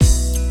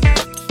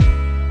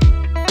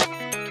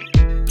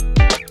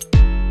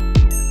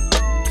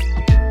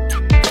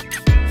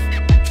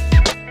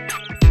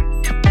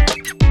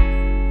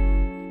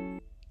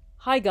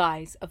Hi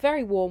guys, a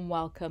very warm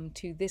welcome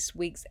to this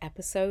week's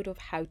episode of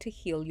How to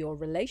Heal Your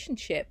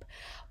Relationship,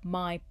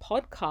 my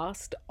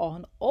podcast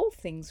on all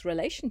things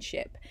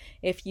relationship.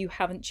 If you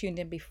haven't tuned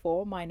in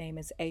before, my name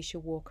is Aisha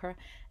Walker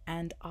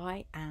and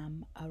I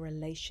am a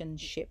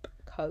relationship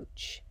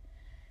coach.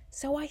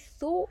 So I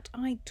thought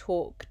I'd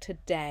talk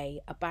today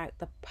about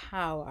the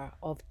power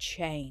of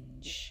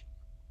change.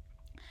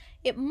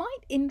 It might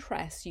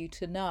interest you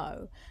to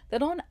know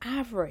that on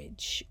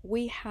average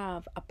we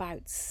have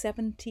about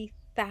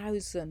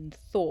 70,000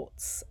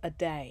 thoughts a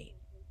day.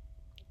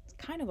 It's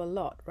kind of a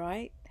lot,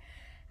 right?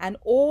 And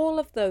all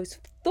of those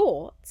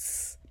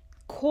thoughts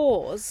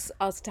cause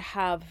us to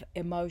have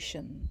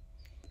emotion.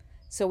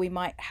 So we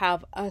might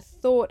have a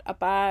thought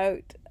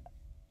about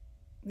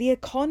the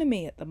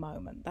economy at the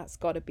moment. That's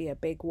got to be a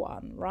big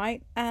one,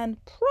 right? And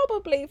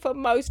probably for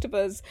most of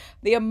us,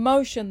 the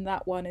emotion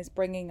that one is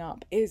bringing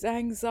up is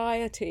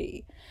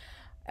anxiety.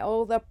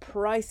 All the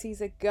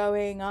prices are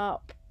going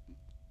up,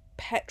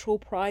 petrol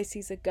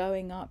prices are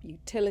going up,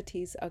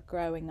 utilities are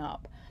going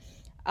up.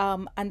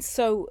 And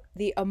so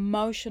the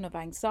emotion of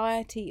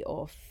anxiety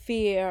or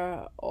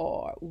fear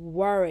or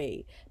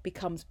worry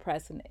becomes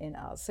present in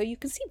us. So you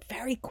can see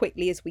very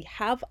quickly as we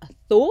have a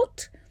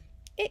thought,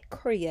 it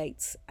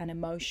creates an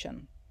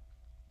emotion.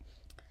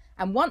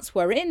 And once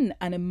we're in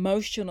an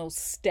emotional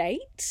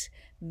state,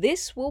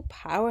 this will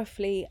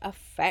powerfully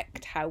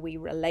affect how we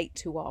relate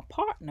to our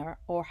partner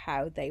or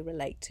how they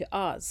relate to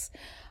us.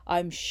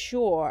 I'm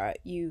sure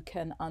you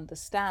can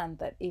understand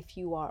that if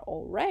you are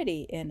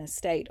already in a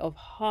state of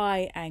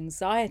high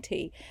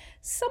anxiety,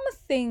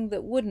 something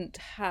that wouldn't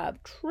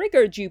have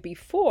triggered you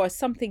before,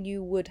 something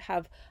you would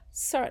have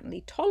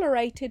certainly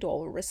tolerated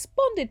or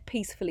responded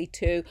peacefully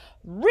to,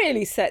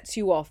 really sets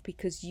you off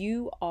because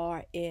you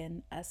are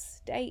in a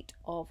state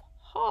of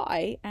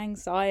high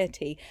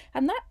anxiety,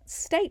 and that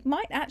state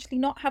might actually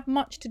not have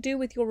much to do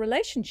with your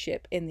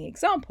relationship. In the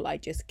example I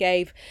just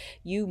gave,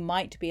 you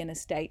might be in a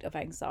state of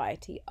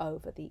anxiety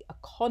over the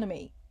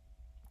economy,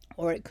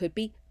 or it could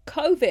be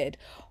COVID,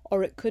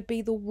 or it could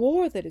be the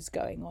war that is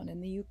going on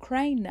in the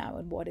Ukraine now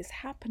and what is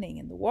happening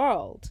in the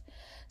world.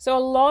 So a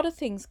lot of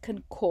things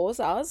can cause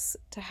us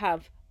to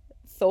have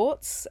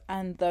thoughts,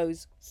 and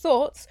those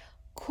thoughts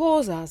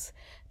cause us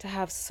to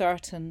have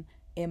certain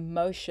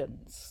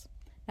emotions.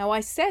 Now,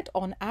 I said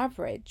on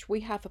average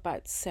we have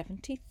about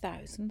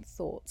 70,000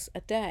 thoughts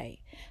a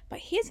day. But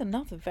here's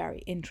another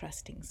very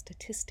interesting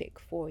statistic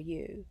for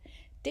you.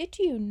 Did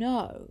you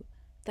know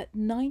that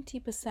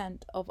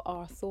 90% of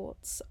our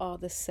thoughts are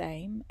the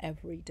same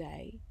every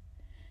day?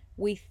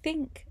 We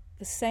think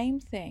the same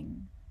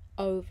thing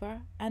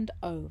over and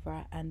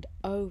over and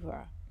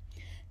over.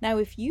 Now,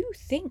 if you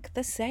think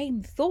the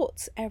same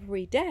thoughts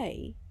every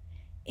day,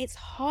 it's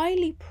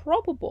highly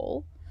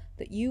probable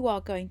that you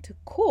are going to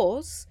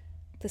cause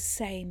the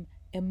same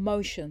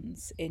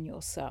emotions in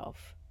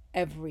yourself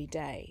every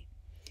day.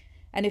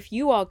 And if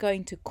you are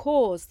going to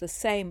cause the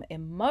same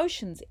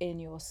emotions in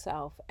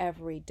yourself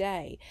every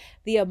day,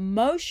 the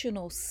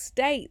emotional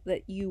state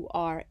that you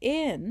are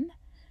in,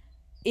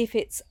 if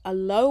it's a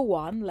low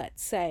one,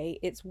 let's say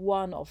it's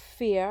one of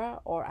fear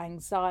or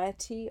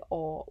anxiety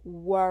or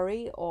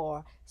worry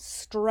or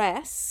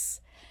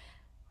stress,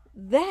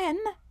 then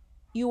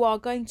you are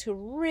going to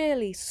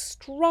really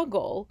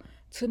struggle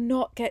to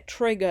not get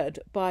triggered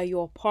by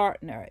your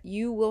partner.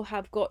 You will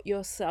have got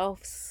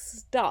yourself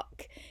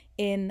stuck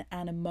in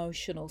an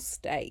emotional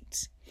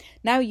state.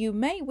 Now, you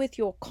may, with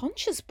your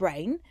conscious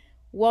brain,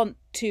 want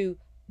to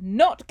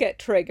not get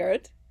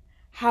triggered.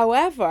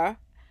 However,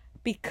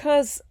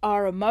 because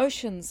our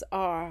emotions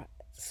are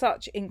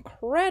such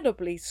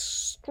incredibly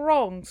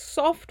strong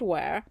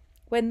software,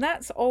 when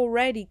that's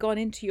already gone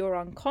into your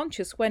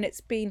unconscious, when it's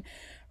been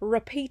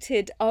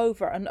repeated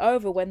over and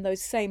over, when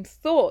those same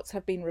thoughts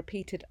have been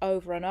repeated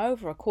over and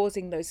over,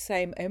 causing those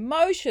same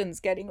emotions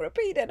getting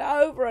repeated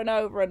over and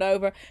over and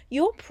over,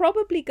 you're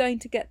probably going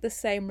to get the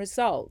same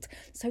result.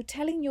 So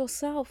telling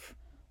yourself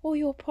or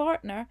your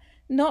partner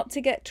not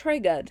to get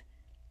triggered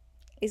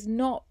is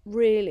not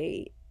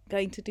really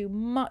going to do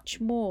much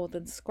more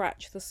than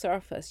scratch the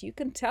surface. You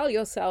can tell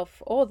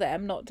yourself or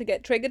them not to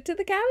get triggered till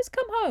the cows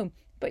come home,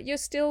 but you're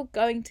still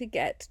going to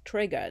get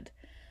triggered.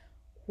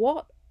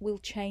 What will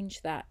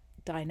change that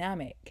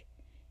dynamic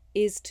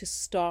is to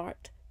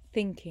start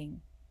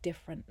thinking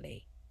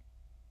differently.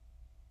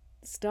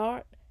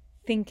 Start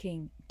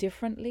thinking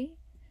differently,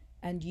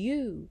 and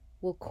you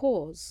will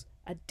cause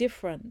a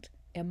different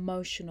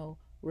emotional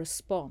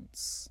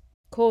response.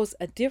 Cause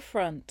a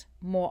different,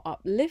 more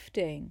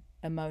uplifting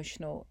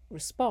emotional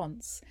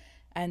response,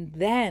 and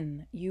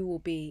then you will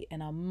be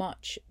in a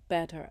much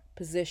better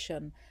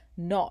position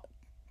not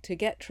to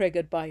get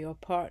triggered by your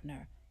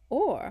partner,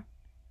 or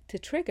to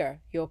trigger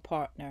your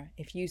partner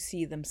if you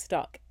see them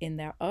stuck in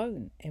their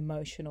own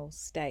emotional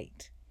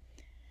state.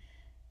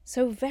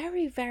 So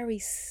very, very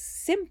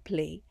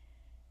simply,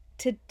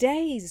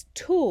 today's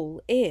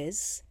tool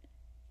is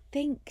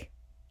think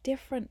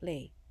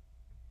differently.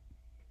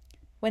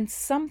 When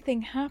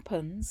something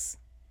happens,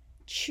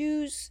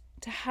 choose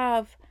to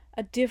have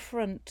a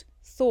different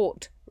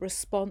thought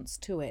response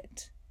to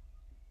it.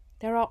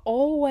 There are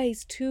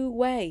always two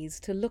ways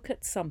to look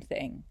at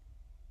something.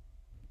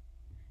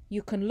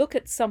 You can look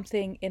at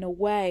something in a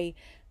way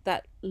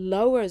that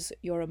lowers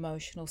your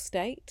emotional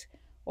state,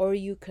 or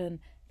you can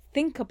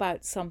think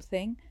about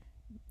something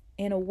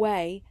in a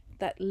way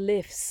that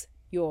lifts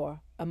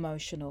your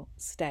emotional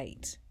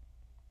state.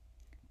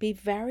 Be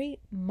very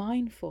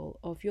mindful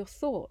of your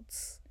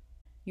thoughts.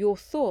 Your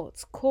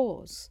thoughts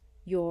cause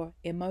your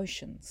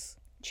emotions.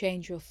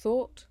 Change your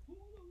thought,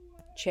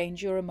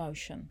 change your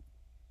emotion.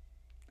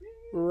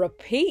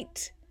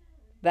 Repeat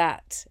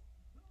that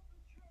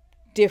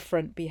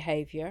different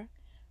behavior,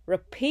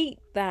 repeat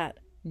that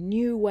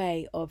new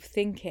way of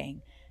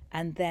thinking,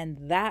 and then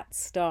that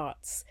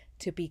starts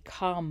to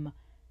become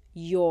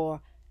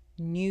your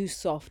new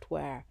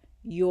software,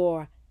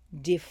 your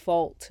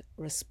default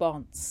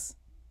response.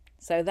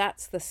 So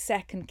that's the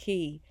second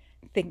key.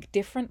 Think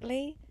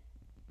differently,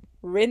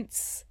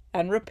 rinse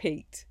and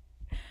repeat.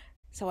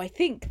 So I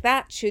think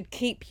that should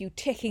keep you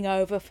ticking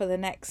over for the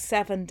next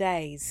 7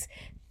 days.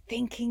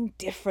 Thinking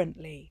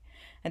differently.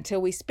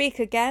 Until we speak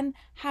again,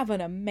 have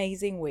an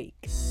amazing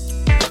week.